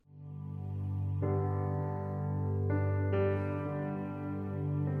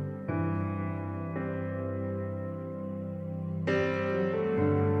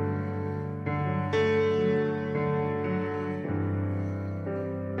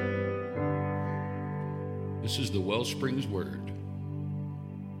This is the Wellsprings Word.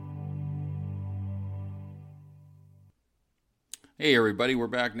 Hey, everybody, we're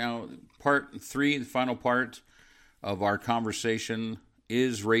back now. Part 3, the final part of our conversation,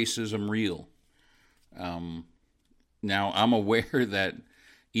 is racism real? Now, I'm aware that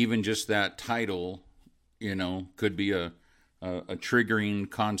even just that title, could be a triggering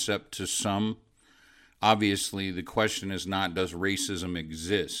concept to some. Obviously, the question is not, does racism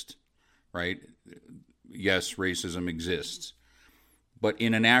exist, right? Yes, racism exists. But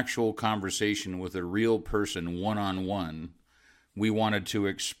in an actual conversation with a real person, one-on-one, we wanted to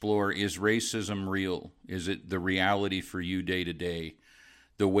explore, is racism real? Is it the reality for you day to day,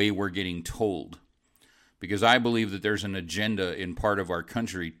 the way we're getting told? Because I believe that there's an agenda in part of our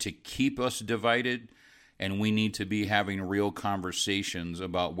country to keep us divided, and we need to be having real conversations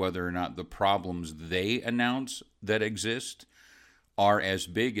about whether or not the problems they announce that exist are as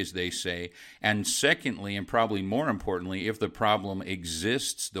big as they say. And secondly, and probably more importantly, if the problem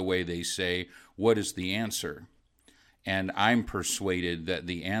exists the way they say, what is the answer? And I'm persuaded that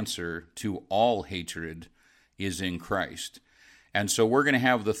the answer to all hatred is in Christ. And so we're going to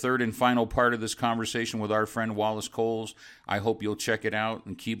have the third and final part of this conversation with our friend Wallace Coles. I hope you'll check it out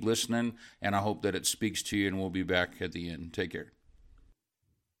and keep listening, and I hope that it speaks to you, and we'll be back at the end. Take care.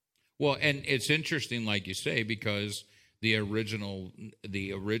 Well, and it's interesting, like you say, because the original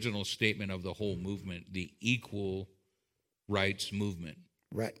statement of the whole movement, the equal rights movement.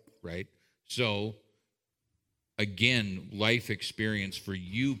 Right? So, again, life experience for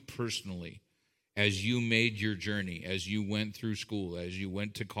you personally, as you made your journey, as you went through school, as you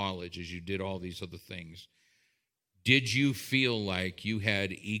went to college, as you did all these other things, did you feel like you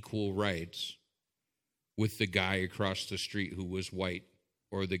had equal rights with the guy across the street who was white,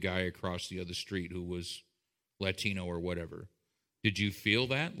 or the guy across the other street who was Latino or whatever? Did you feel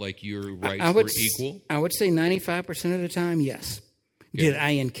that, like your rights were equal? I would say 95% of the time, yes. Okay. Did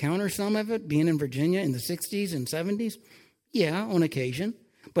I encounter some of it being in Virginia in the 60s and 70s? Yeah, on occasion.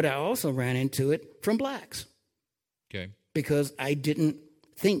 But I also ran into it from blacks. Okay. Because I didn't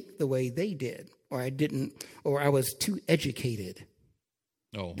think the way they did, or I was too educated.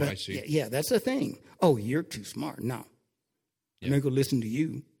 Oh, but, I see. Yeah, that's the thing. Oh, you're too smart. No. I'm not going to listen to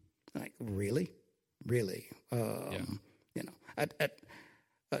you. Like, really? Really?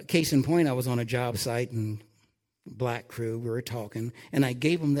 Case in point, I was on a job site and black crew, we were talking, and I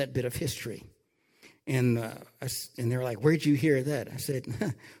gave them that bit of history. And they were like, where'd you hear that? I said,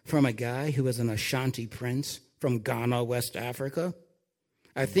 from a guy who was an Ashanti prince from Ghana, West Africa.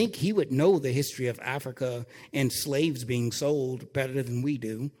 I think he would know the history of Africa and slaves being sold better than we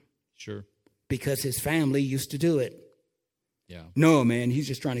do. Sure. Because his family used to do it. Yeah. No, man, he's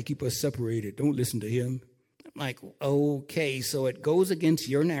just trying to keep us separated. Don't listen to him. I'm like, okay, so it goes against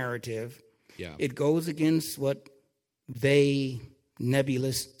your narrative. Yeah. It goes against what they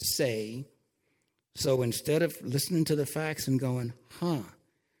nebulous say. So instead of listening to the facts and going,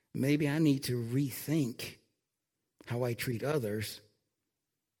 maybe I need to rethink how I treat others,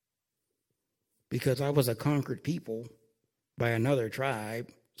 because I was a conquered people by another tribe,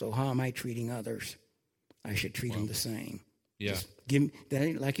 so how am I treating others? I should treat them the same. Yeah. Just give me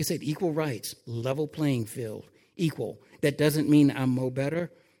that, like you said, equal rights, level playing field, equal. That doesn't mean I'm no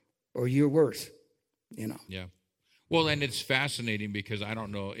better or you're worse, Yeah. Well, and it's fascinating because I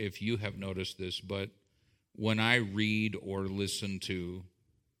don't know if you have noticed this, but when I read or listen to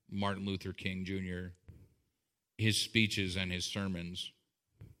Martin Luther King Jr., his speeches and his sermons,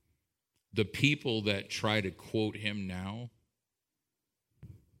 the people that try to quote him now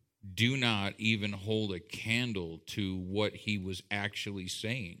do not even hold a candle to what he was actually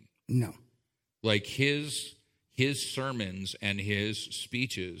saying. No. Like his sermons and his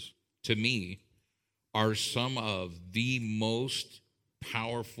speeches, to me, are some of the most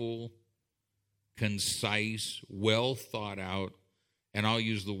powerful, concise, well thought out, and I'll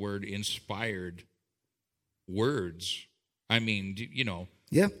use the word inspired words. I mean,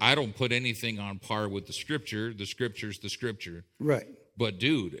 yeah. I don't put anything on par with the scripture. The scripture's the scripture. Right. But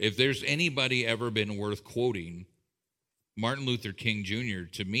dude, if there's anybody ever been worth quoting, Martin Luther King Jr.,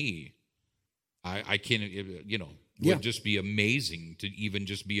 to me, I can't, would just be amazing to even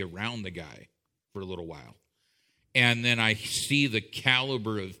just be around the guy for a little while. And then I see the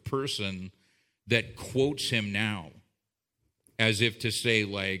caliber of person that quotes him now as if to say,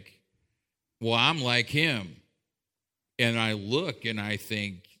 like, well, I'm like him. And I look and I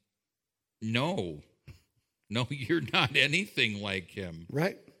think, no, you're not anything like him.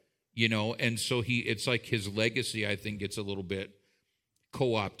 Right. And so it's like his legacy, I think, gets a little bit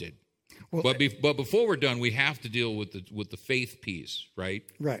co-opted. Well, but before we're done, we have to deal with the faith piece, right?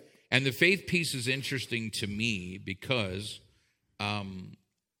 Right. And the faith piece is interesting to me because, and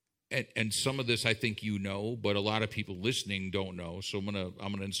some of this I think you know, but a lot of people listening don't know. So I'm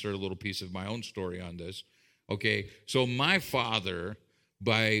gonna insert a little piece of my own story on this. Okay, so my father,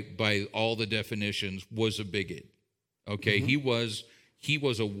 by all the definitions, was a bigot. Okay, he was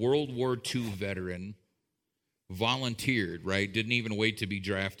a World War II veteran, volunteered, right? Didn't even wait to be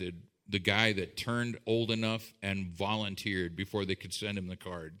drafted. The guy that turned old enough and volunteered before they could send him the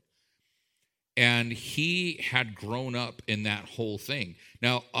card. And he had grown up in that whole thing.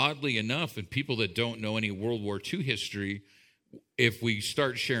 Now, oddly enough, and people that don't know any World War II history, if we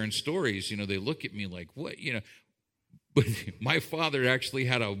start sharing stories, they look at me like, what, But my father actually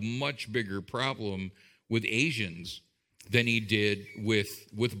had a much bigger problem with Asians than he did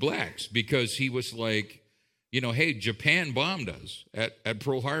with blacks, because he was like, hey, Japan bombed us at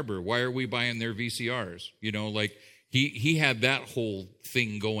Pearl Harbor. Why are we buying their VCRs? He had that whole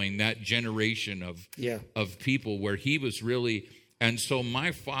thing going, that generation of people where he was really, and so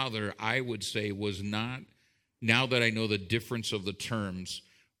my father, I would say, was not, now that I know the difference of the terms,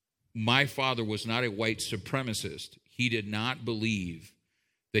 my father was not a white supremacist. He did not believe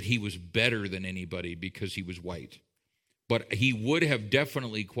that he was better than anybody because he was white. But he would have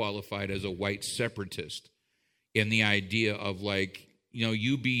definitely qualified as a white separatist in the idea of like,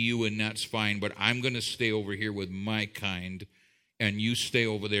 you be you and that's fine, but I'm going to stay over here with my kind and you stay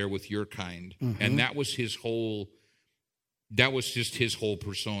over there with your kind. Mm-hmm. And that was just his whole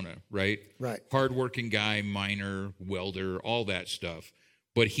persona, right? Right. Hardworking guy, miner, welder, all that stuff.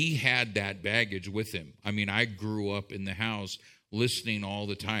 But he had that baggage with him. I mean, I grew up in the house listening all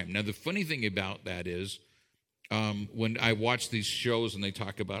the time. Now, the funny thing about that is when I watch these shows and they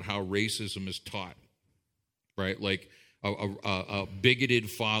talk about how racism is taught, right? Like a bigoted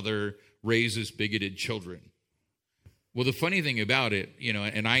father raises bigoted children. Well, the funny thing about it,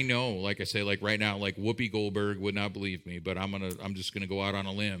 and I know, like I say, like right now, like Whoopi Goldberg would not believe me, but I'm just gonna go out on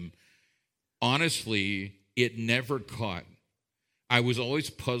a limb. Honestly, it never caught. I was always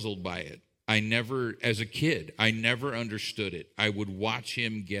puzzled by it. As a kid, I never understood it. I would watch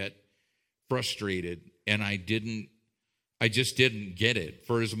him get frustrated, and I just didn't get it.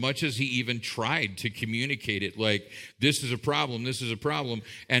 For as much as he even tried to communicate it, like, this is a problem,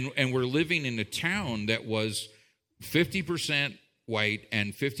 and we're living in a town that was 50% white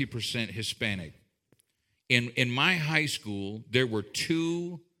and 50% Hispanic. In my high school, there were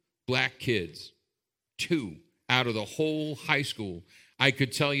 2 black kids, 2 out of the whole high school. I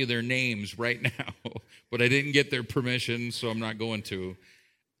could tell you their names right now, but I didn't get their permission, so I'm not going to.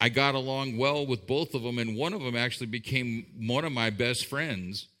 I got along well with both of them, and one of them actually became one of my best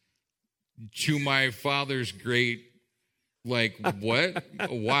friends, to my father's great, like, what?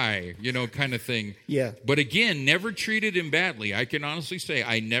 Why? Kind of thing. Yeah. But again, never treated him badly. I can honestly say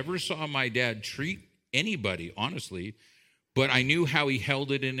I never saw my dad treat anybody, honestly, but I knew how he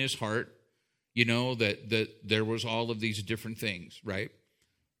held it in his heart, that there was all of these different things, right?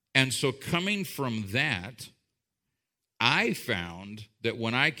 And so coming from that, I found that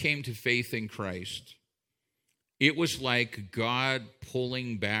when I came to faith in Christ, it was like God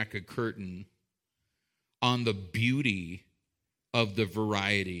pulling back a curtain on the beauty of the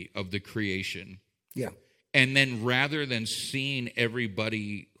variety of the creation. Yeah. And then rather than seeing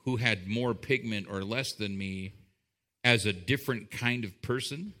everybody who had more pigment or less than me as a different kind of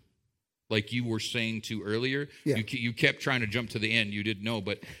person, like you were saying to earlier, you kept trying to jump to the end. You didn't know,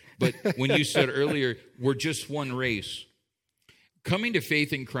 but when you said earlier, we're just one race. Coming to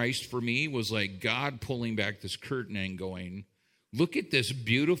faith in Christ for me was like God pulling back this curtain and going, look at this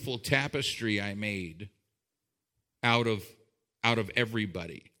beautiful tapestry I made out of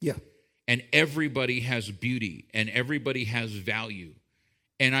everybody. Yeah. And everybody has beauty and everybody has value.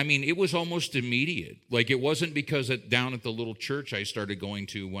 And I mean, it was almost immediate. Like, it wasn't because down at the little church I started going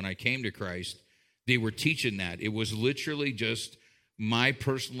to when I came to Christ, they were teaching that. It was literally just my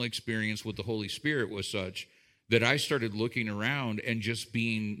personal experience with the Holy Spirit was such that I started looking around and just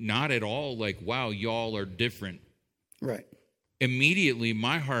being not at all like, wow, y'all are different. Right. Immediately,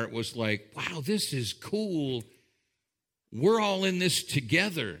 my heart was like, wow, this is cool. We're all in this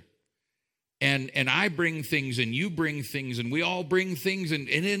together. And I bring things and you bring things and we all bring things and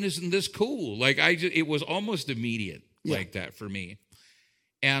isn't this cool? Like, it was almost immediate like that for me.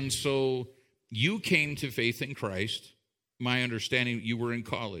 And so you came to faith in Christ. My understanding, you were in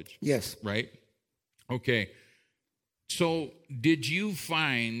college. Yes. Right? Okay. So did you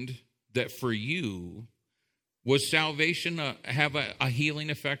find that for you, was salvation have a healing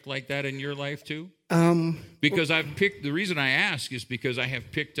effect like that in your life too? Because the reason I ask is because I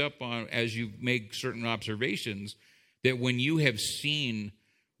have picked up on, as you make certain observations, that when you have seen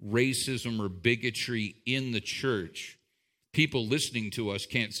racism or bigotry in the church, people listening to us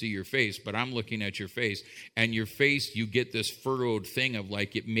can't see your face, but I'm looking at your face, and your face, you get this furrowed thing of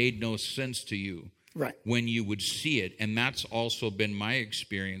like it made no sense to you Right. when you would see it. And that's also been my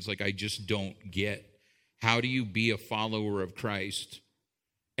experience. Like, I just don't get, how do you be a follower of Christ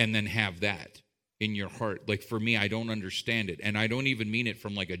and then have that in your heart? Like, for me, I don't understand it. And I don't even mean it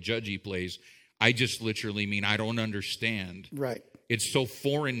from like a judgy place. I just literally mean I don't understand. Right. It's so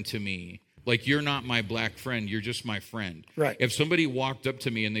foreign to me. Like, you're not my black friend. You're just my friend. Right. If somebody walked up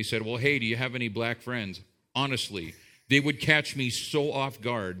to me and they said, well, hey, do you have any black friends? Honestly, they would catch me so off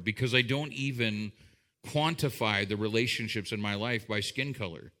guard because I don't even quantify the relationships in my life by skin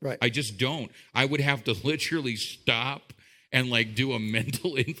color. Right. I just don't. I would have to literally stop and like do a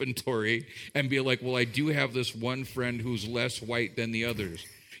mental inventory and be like, well, I do have this one friend who's less white than the others.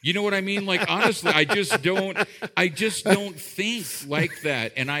 You know what I mean? Like, honestly, I just don't think like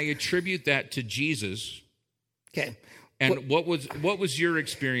that. And I attribute that to Jesus. Okay. And what was your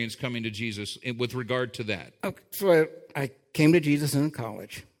experience coming to Jesus with regard to that? Okay, so I came to Jesus in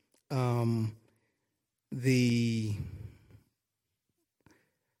college. And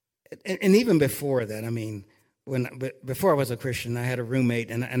even before that, I mean, before I was a Christian, I had a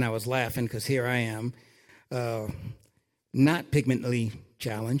roommate, and I was laughing because here I am, not pigmentally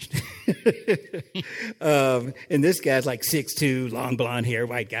challenged. And this guy's like 6'2", long blonde hair,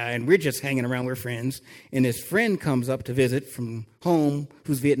 white guy, and we're just hanging around, we're friends. And his friend comes up to visit from home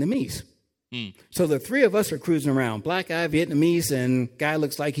who's Vietnamese. So the three of us are cruising around, black guy, Vietnamese, and guy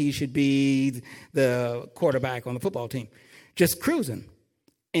looks like he should be the quarterback on the football team, just cruising.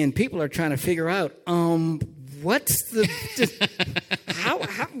 And people are trying to figure out,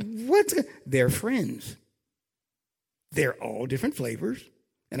 they're friends. They're all different flavors.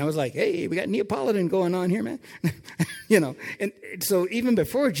 And I was like, hey, we got Neapolitan going on here, man. And so even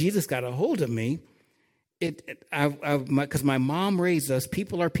before Jesus got a hold of me, because my mom raised us,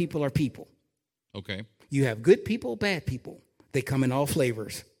 people are people are people. Okay. You have good people, bad people. They come in all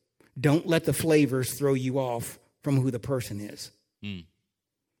flavors. Don't let the flavors throw you off from who the person is.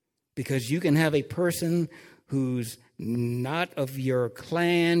 Because you can have a person who's not of your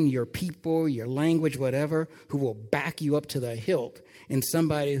clan, your people, your language, whatever, who will back you up to the hilt, and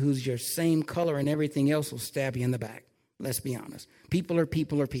somebody who's your same color and everything else will stab you in the back. Let's be honest. People are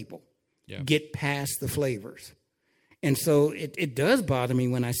people are people. Yeah. Get past the flavors. And so it does bother me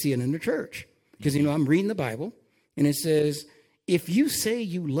when I see it in the church. Because, I'm reading the Bible, and it says, if you say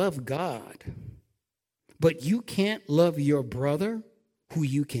you love God, but you can't love your brother who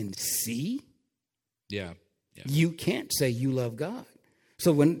you can see, you can't say you love God.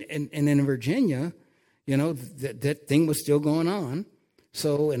 So when and in Virginia, that thing was still going on.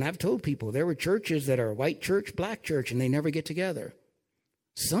 So, and I've told people there were churches that are white church, black church, and they never get together.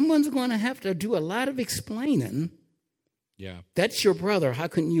 Someone's going to have to do a lot of explaining. Yeah. That's your brother. How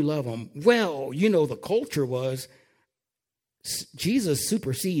couldn't you love him? Well, the culture was Jesus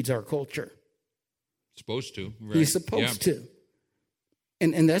supersedes our culture. Supposed to. Right. He's supposed to.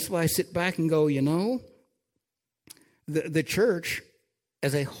 And that's why I sit back and go, the church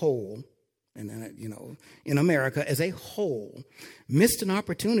as a whole, and then, in America as a whole, missed an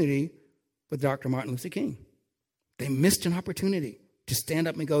opportunity with Dr. Martin Luther King. They missed an opportunity to stand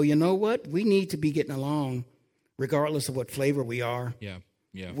up and go, you know what? We need to be getting along regardless of what flavor we are.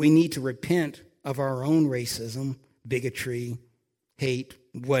 Yeah. We need to repent of our own racism, bigotry, hate,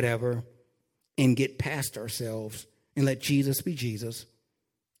 whatever, and get past ourselves and let Jesus be Jesus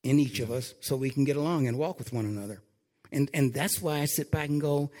in each of us so we can get along and walk with one another. And that's why I sit back and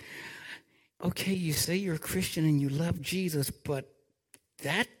go, okay, you say you're a Christian and you love Jesus, but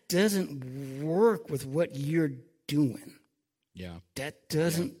that doesn't work with what you're doing. Yeah. That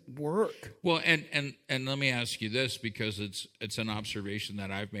doesn't work. Well, and let me ask you this, because it's an observation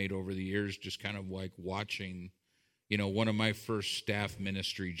that I've made over the years, just kind of like watching, one of my first staff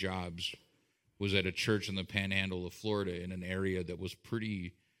ministry jobs was at a church in the Panhandle of Florida in an area that was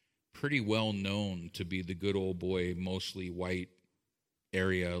pretty well known to be the good old boy, mostly white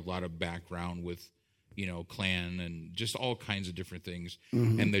area, a lot of background with, Klan and just all kinds of different things.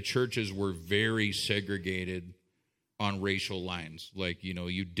 Mm-hmm. And the churches were very segregated on racial lines. Like,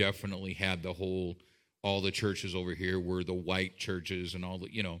 you definitely had all the churches over here were the white churches and all the,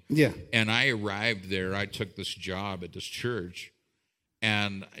 Yeah. And I arrived there, I took this job at this church,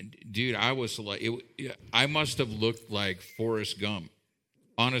 and dude, I was like, I must have looked like Forrest Gump.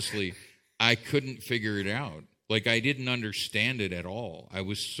 Honestly, I couldn't figure it out. Like, I didn't understand it at all.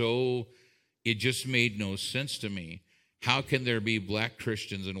 It just made no sense to me. how can there be black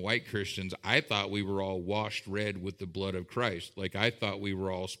Christians and white Christians? I thought we were all washed red with the blood of Christ. Like, I thought we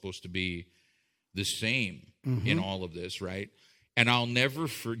were all supposed to be the same in all of this, right? And I'll never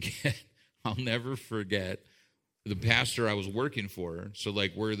forget the pastor I was working for. So,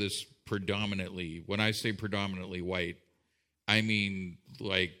 like, we're this predominantly, when I say predominantly white, I mean,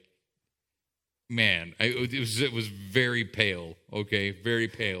 like, man, it was very pale, okay? Very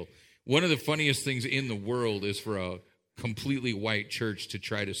pale. One of the funniest things in the world is for a completely white church to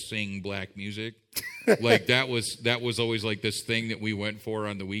try to sing black music. Like, that was always like this thing that we went for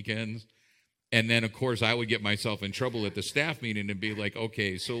on the weekends. And then, of course, I would get myself in trouble at the staff meeting and be like,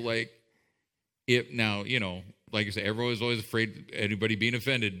 okay, so, like, if now, you know, like I said, everyone was always afraid of anybody being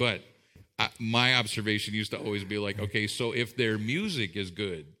offended. But my observation used to always be like, okay, so if their music is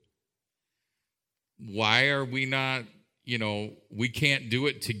good, why are we not, you know, we can't do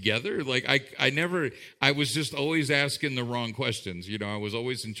it together? Like, I was just always asking the wrong questions. You know, I was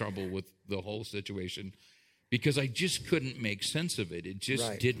always in trouble with the whole situation because I just couldn't make sense of it. It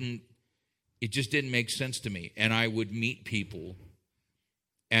just didn't make sense to me. And I would meet people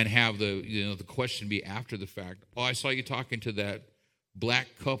and have the question be after the fact, oh, I saw you talking to that black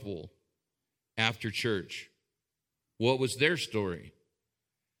couple after church. What was their story?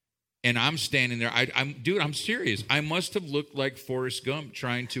 And I'm standing there. I'm serious. I must have looked like Forrest Gump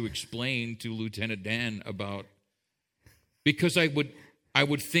trying to explain to Lieutenant Dan about, because I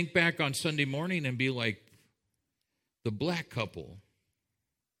would think back on Sunday morning and be like, the black couple.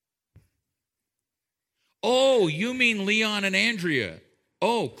 Oh, you mean Leon and Andrea?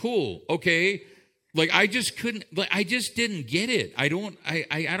 Oh, cool. Okay. Like, I just couldn't, like, I just didn't get it. I don't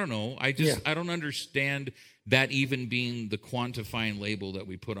know. I don't understand that even being the quantifying label that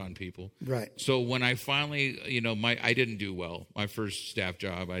we put on people. Right. So when I finally, you know, I didn't do well. My first staff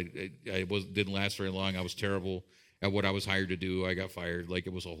job, I didn't last very long. I was terrible at what I was hired to do. I got fired. Like,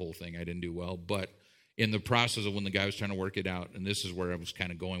 it was a whole thing. I didn't do well. But in the process of when the guy was trying to work it out, and this is where I was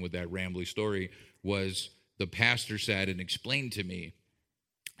kind of going with that rambly story, was the pastor sat and explained to me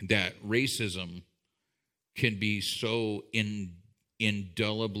that racism can be so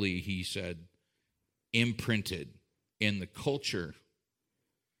indelibly, he said, imprinted in the culture.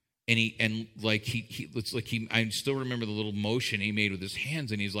 And I still remember the little motion he made with his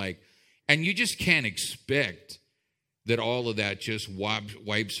hands, and he's like, and you just can't expect that all of that just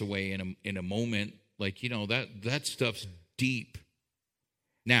wipes away in a moment. Like, you know, that stuff's deep.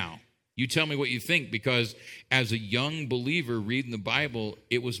 Now, you tell me what you think, because as a young believer reading the Bible,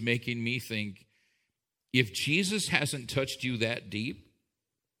 it was making me think, if Jesus hasn't touched you that deep,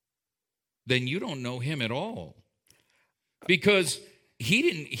 then you don't know him at all. Because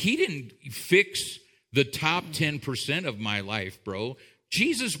he didn't fix the top 10% of my life, bro.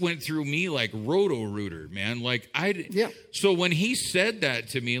 Jesus went through me like Roto-Rooter, man. Like, So when he said that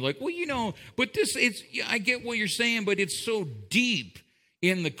to me, like, well, you know, but I get what you're saying, but it's so deep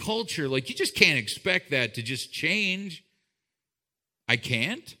in the culture. Like, you just can't expect that to just change. I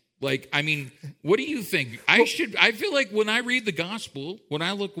can't. Like, I mean, what do you think? I feel like when I read the gospel, when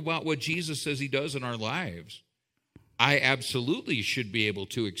I look about what Jesus says he does in our lives, I absolutely should be able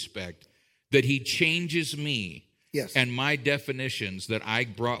to expect that he changes me and my definitions that I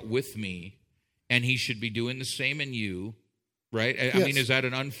brought with me, and he should be doing the same in you, right? I mean, is that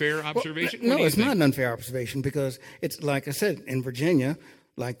an unfair observation? Well, no, it's not an unfair observation, because it's, like I said, in Virginia,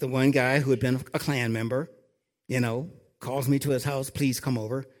 like the one guy who had been a Klan member, you know, calls me to his house, please come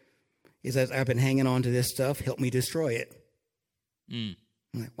over. He says, I've been hanging on to this stuff. Help me destroy it. I'm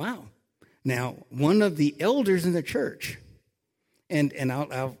like, wow. Now, one of the elders in the church, and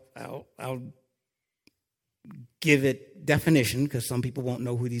I'll give it definition because some people won't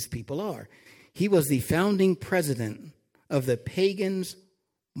know who these people are. He was the founding president of the Pagans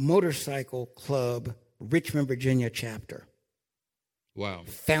Motorcycle Club, Richmond, Virginia chapter. Wow.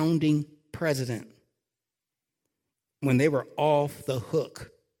 Founding president. When they were off the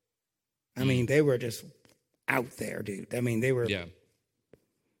hook. I mean, they were just out there, dude. I mean, they were. Yeah.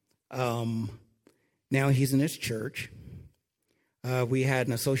 Now he's in his church. We had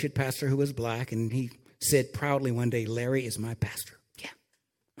an associate pastor who was black, and he said proudly one day, Larry is my pastor. Yeah.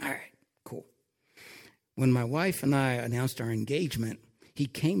 All right, cool. When my wife and I announced our engagement, he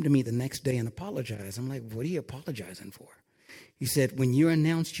came to me the next day and apologized. I'm like, what are you apologizing for? He said, when you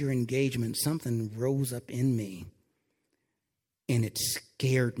announced your engagement, something rose up in me, and it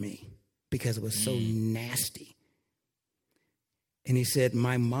scared me because it was so nasty. And he said,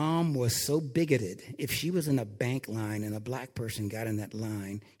 my mom was so bigoted. If she was in a bank line and a black person got in that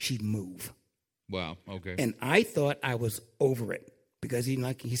line, she'd move. Wow, okay. And I thought I was over it because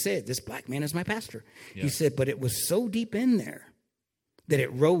like he said, this black man is my pastor. Yeah. He said, but it was so deep in there that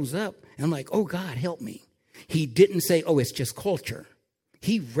it rose up. And I'm like, oh, God, help me. He didn't say, oh, it's just culture.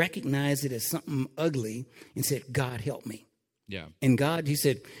 He recognized it as something ugly and said, God, help me. Yeah. And God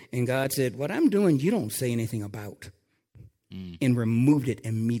said, what I'm doing, you don't say anything about. And removed it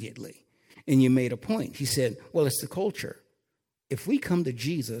immediately. And you made a point. He said, well, it's the culture. If we come to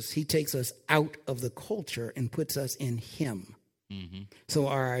Jesus, he takes us out of the culture and puts us in him. Mm-hmm. So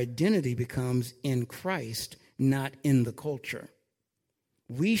our identity becomes in Christ, not in the culture.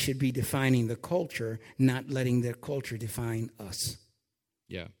 We should be defining the culture, not letting the culture define us.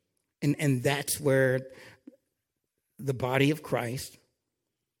 Yeah. And that's where the body of Christ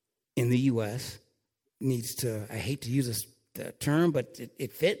in the U.S. needs to, I hate to use this term, but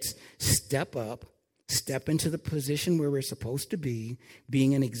it fits, step up, step into the position where we're supposed to be,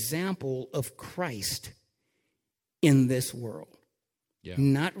 being an example of Christ in this world. Yeah.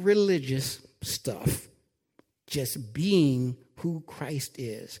 Not religious stuff, just being who Christ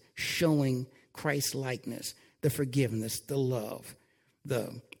is, showing Christ's likeness, the forgiveness, the love,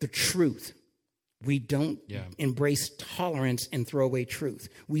 the truth. We don't embrace tolerance and throw away truth.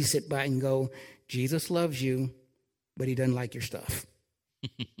 We sit by and go, Jesus loves you, but he doesn't like your stuff.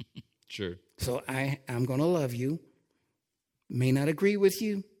 Sure. So I'm going to love you, may not agree with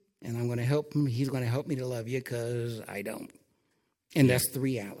you, and I'm going to help him. He's going to help me to love you because I don't. And that's the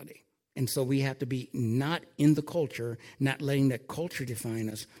reality. And so we have to be not in the culture, not letting that culture define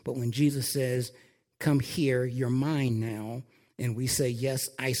us. But when Jesus says, come here, you're mine now, and we say, yes,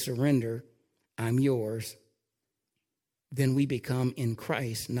 I surrender, I'm yours, then we become in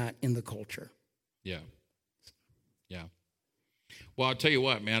Christ, not in the culture. Yeah. Yeah. Well, I'll tell you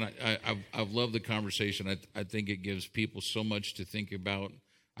what, man, I've loved the conversation. I think it gives people so much to think about.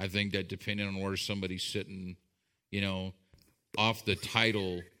 I think that depending on where somebody's sitting, off the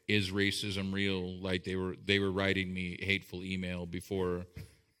title, is racism real? Like they were writing me hateful email before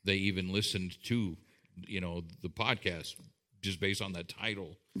they even listened to, the podcast, just based on that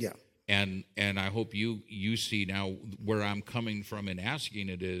title. Yeah. And I hope you see now where I'm coming from in asking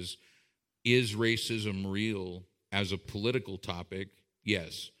it is racism real as a political topic?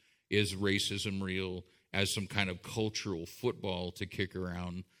 Yes. Is racism real as some kind of cultural football to kick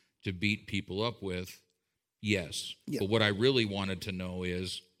around to beat people up with? Yes. Yeah. But what I really wanted to know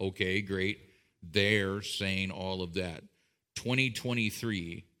is, okay, great, they're saying all of that.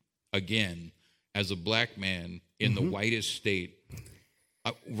 2023, again, as a black man in the whitest state,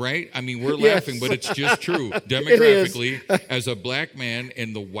 right? I mean, we're laughing, but it's just true. Demographically, as a black man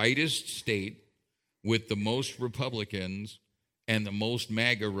in the whitest state with the most Republicans and the most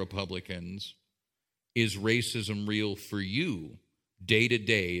MAGA Republicans, is racism real for you day to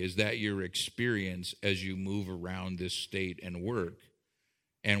day? Is that your experience as you move around this state and work?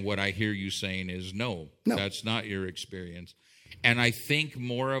 And what I hear you saying is no, that's not your experience. And I think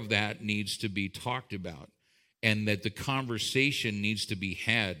more of that needs to be talked about, and that the conversation needs to be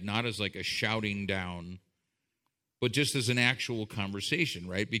had, not as like a shouting down, but just as an actual conversation,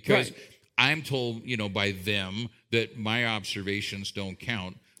 right? Because I'm told, by them that my observations don't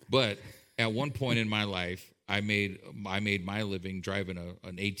count. But at one point in my life, I made my living driving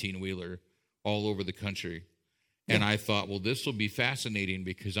an 18-wheeler all over the country. And I thought, well, this will be fascinating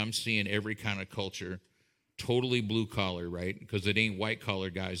because I'm seeing every kind of culture, totally blue collar, right? Because it ain't white collar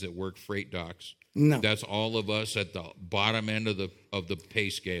guys that work freight docks. No. That's all of us at the bottom end of the pay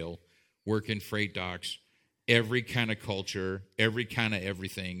scale, working freight docks. Every kind of culture, every kind of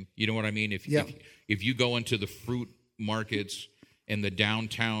everything. You know what I mean? If you go into the fruit markets and the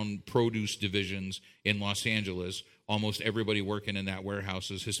downtown produce divisions in Los Angeles, almost everybody working in that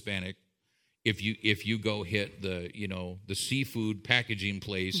warehouse is Hispanic. If you go hit the seafood packaging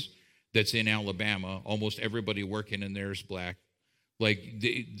place that's in Alabama, almost everybody working in there is black.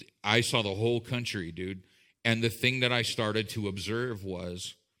 I saw the whole country, dude. And the thing that I started to observe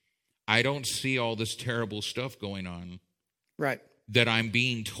was, I don't see all this terrible stuff going on. Right. That I'm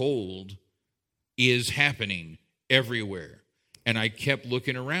being told is happening everywhere. And I kept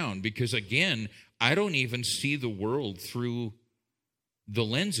looking around because, again, I don't even see the world through the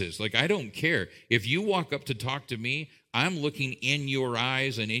lenses. Like, I don't care. If you walk up to talk to me, I'm looking in your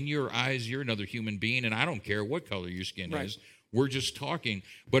eyes, and in your eyes, you're another human being, and I don't care what color your skin is. We're just talking.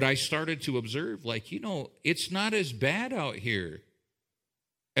 But I started to observe, it's not as bad out here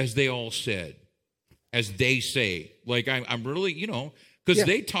as they all said, as they say. I'm really, because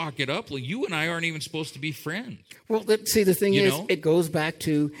they talk it up. Like, you and I aren't even supposed to be friends. Well, see, the thing is, it goes back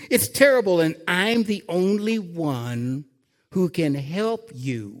to, it's terrible, and I'm the only one who can help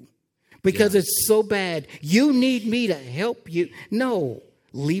you. because it's so bad. You need me to help you. No,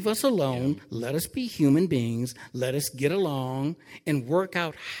 leave us alone. Yeah. Let us be human beings. Let us get along and work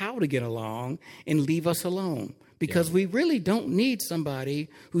out how to get along and leave us alone. Because we really don't need somebody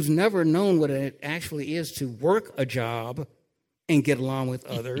who's never known what it actually is to work a job and get along with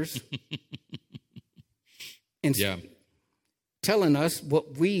others. And telling us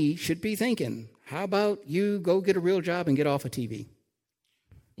what we should be thinking. How about you go get a real job and get off of TV?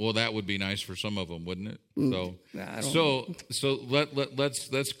 Well, that would be nice for some of them, wouldn't it? So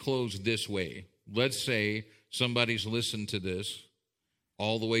let's close this way. Let's say somebody's listened to this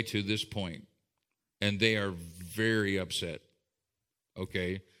all the way to this point, and they are very upset.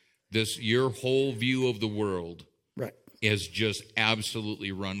 Okay, your whole view of the world, right, is just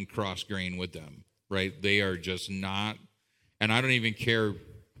absolutely run cross grain with them. Right, they are just not, and I don't even care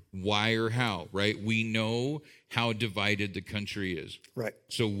why or how. Right, we know how divided the country is. Right.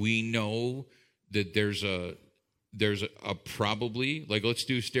 So we know that there's a probably, like, let's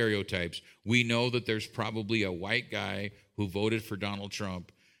do stereotypes. We know that there's probably a white guy who voted for Donald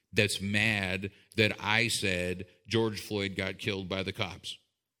Trump that's mad that I said George Floyd got killed by the cops.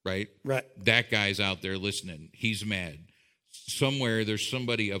 Right? Right. That guy's out there listening. He's mad. Somewhere there's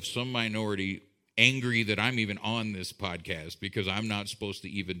somebody of some minority angry that I'm even on this podcast because I'm not supposed to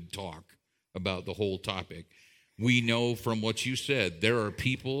even talk about the whole topic. We know from what you said, there are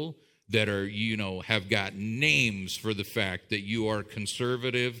people that are, have got names for the fact that you are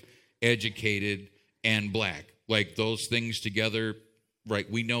conservative, educated, and black. Like those things together, right?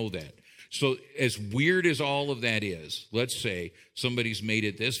 We know that. So as weird as all of that is, let's say somebody's made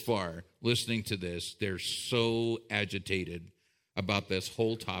it this far listening to this. They're so agitated about this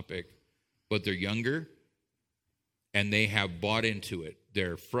whole topic, but they're younger and they have bought into it.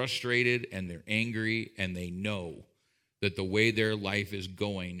 They're frustrated and they're angry, and they know that the way their life is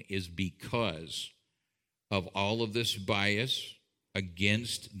going is because of all of this bias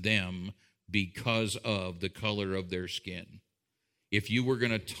against them because of the color of their skin. If you were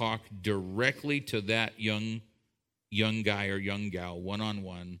going to talk directly to that young guy or young gal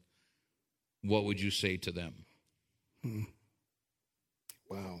one-on-one, what would you say to them?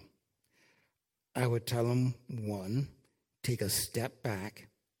 Wow. I would tell them, one, take a step back.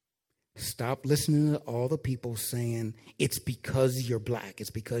 Stop listening to all the people saying, it's because you're black. It's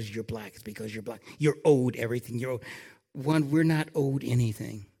because you're black. It's because you're black. You're owed everything. You're owed. One, we're not owed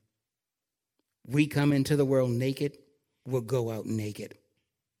anything. We come into the world naked. We'll go out naked.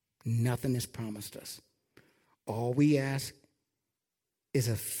 Nothing is promised us. All we ask is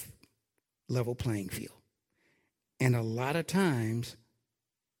a level playing field. And a lot of times,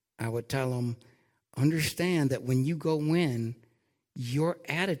 I would tell them, understand that when you go in, your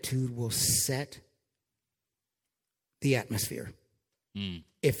attitude will set the atmosphere.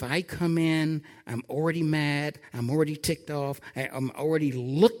 If I come in, I'm already mad, I'm already ticked off, I'm already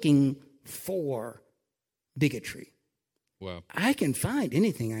looking for bigotry. Wow. I can find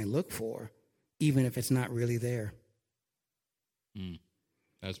anything I look for, even if it's not really there.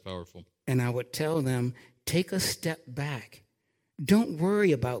 That's powerful. And I would tell them, take a step back. Don't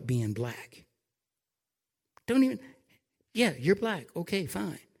worry about being black. Don't even, you're black. Okay,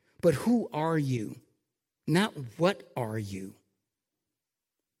 fine. But who are you? Not what are you?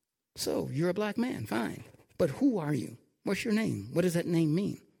 So you're a black man, fine. But who are you? What's your name? What does that name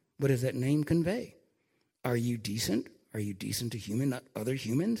mean? What does that name convey? Are you decent? Are you decent to other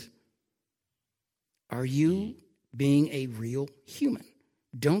humans? Are you being a real human?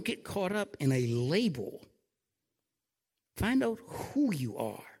 Don't get caught up in a label. Find out who you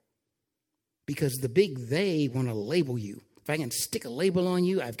are. Because the big they want to label you. If I can stick a label on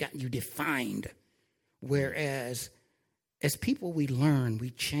you, I've got you defined. Whereas, as people, we learn,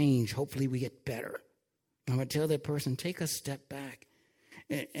 we change, hopefully we get better. I'm going to tell that person, take a step back.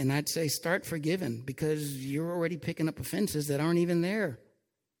 And I'd say start forgiving, because you're already picking up offenses that aren't even there.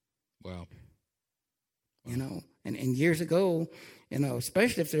 Wow. And years ago,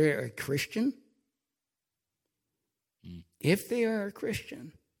 especially if they're a Christian, if they are a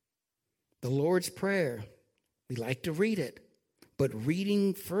Christian, the Lord's Prayer, we like to read it, but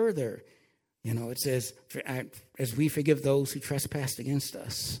reading further, it says, as we forgive those who trespass against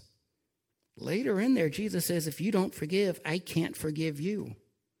us. Later in there, Jesus says, if you don't forgive, I can't forgive you.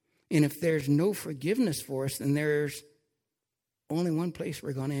 And if there's no forgiveness for us, then there's only one place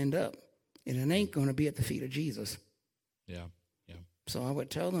we're going to end up. And it ain't going to be at the feet of Jesus. Yeah. So I would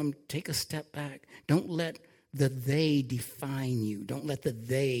tell them, take a step back. Don't let the they define you. Don't let the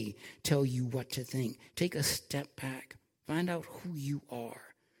they tell you what to think. Take a step back. Find out who you are.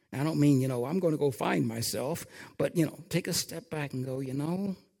 I don't mean, I'm going to go find myself, but, take a step back and go,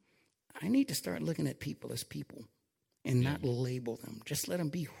 I need to start looking at people as people and not label them. Just let them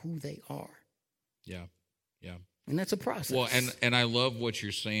be who they are. Yeah. Yeah. And that's a process. Well, and I love what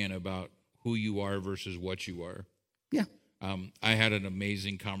you're saying about who you are versus what you are. Yeah. I had an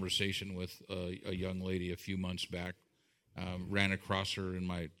amazing conversation with a young lady a few months back. Ran across her in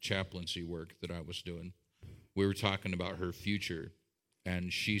my chaplaincy work that I was doing. We were talking about her future,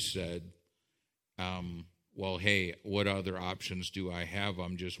 and she said, well, hey, what other options do I have?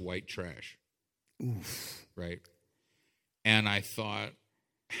 I'm just white trash. Oof. Right? And I thought,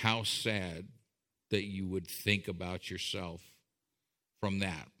 how sad that you would think about yourself from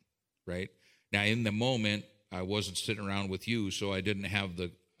that, right? Now, in the moment, I wasn't sitting around with you, so I didn't have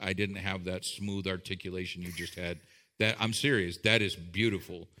that smooth articulation you just had. That I'm serious. That is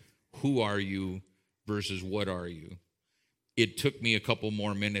beautiful. Who are you versus what are you? It took me a couple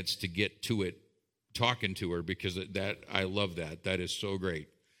more minutes to get to it, talking to her, because that I love that. That is so great.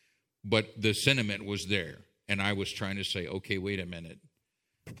 But the sentiment was there, and I was trying to say, okay, wait a minute.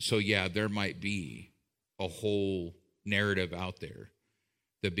 So yeah, there might be a whole narrative out there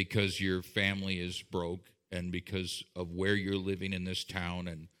that because your family is broke and because of where you're living in this town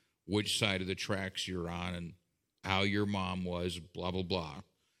and which side of the tracks you're on and how your mom was, blah, blah, blah,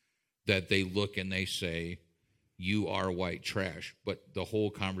 that they look and they say, you are white trash. But the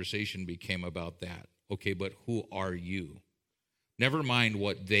whole conversation became about that. Okay, but who are you? Never mind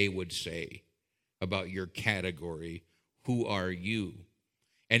what they would say about your category. Who are you?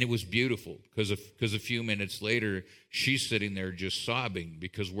 And it was beautiful because a few minutes later, she's sitting there just sobbing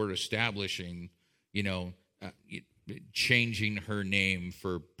because we're establishing, changing her name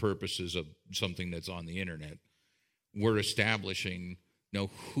for purposes of something that's on the internet. We're establishing,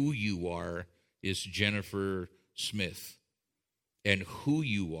 who you are is Jennifer Smith. And who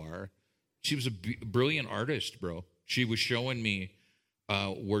you are, she was a brilliant artist, bro. She was showing me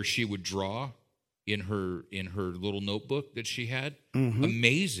where she would draw in her little notebook that she had. Mm-hmm.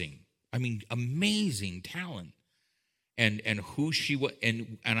 Amazing. I mean, amazing talent. And who she was,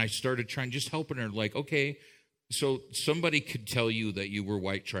 and I started trying, just helping her, like, okay, so somebody could tell you that you were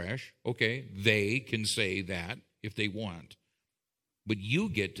white trash. Okay, they can say that if they want. But you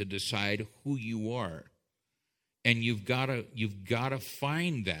get to decide who you are. And you've got to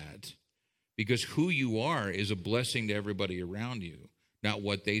find that, because who you are is a blessing to everybody around you, not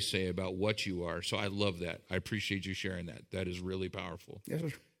what they say about what you are. So I love that. I appreciate you sharing that. That is really powerful. Yes,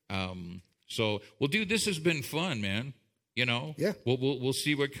 sir. So, well, dude, this has been fun, man. Yeah. We'll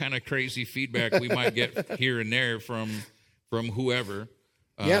see what kind of crazy feedback we might get here and there from whoever.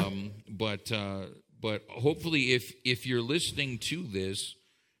 Yeah. But hopefully, if you're listening to this,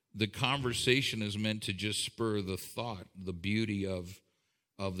 the conversation is meant to just spur the thought, the beauty of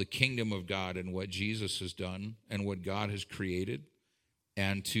the kingdom of God and what Jesus has done and what God has created,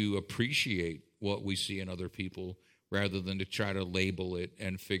 and to appreciate what we see in other people rather than to try to label it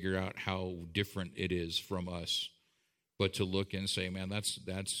and figure out how different it is from us, but to look and say, man,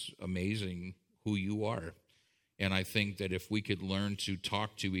 that's amazing who you are. And I think that if we could learn to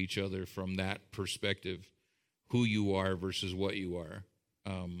talk to each other from that perspective, who you are versus what you are,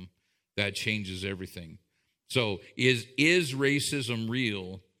 that changes everything. So is racism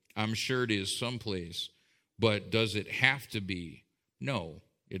real? I'm sure it is someplace, but does it have to be? No,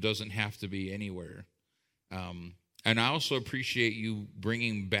 it doesn't have to be anywhere. And I also appreciate you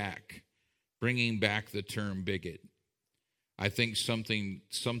bringing back the term bigot. I think something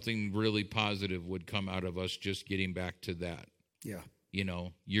really positive would come out of us just getting back to that. Yeah.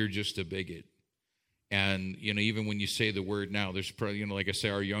 You're just a bigot. And, even when you say the word now, there's probably, like I say,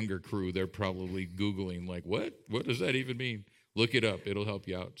 our younger crew, they're probably Googling, like, what does that even mean? Look it up. It'll help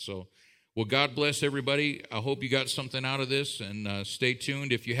you out. So, well, God bless everybody. I hope you got something out of this, and stay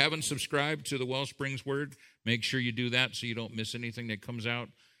tuned. If you haven't subscribed to the Wellsprings Word, make sure you do that so you don't miss anything that comes out.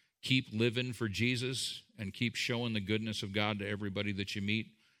 Keep living for Jesus and keep showing the goodness of God to everybody that you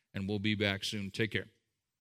meet, and we'll be back soon. Take care.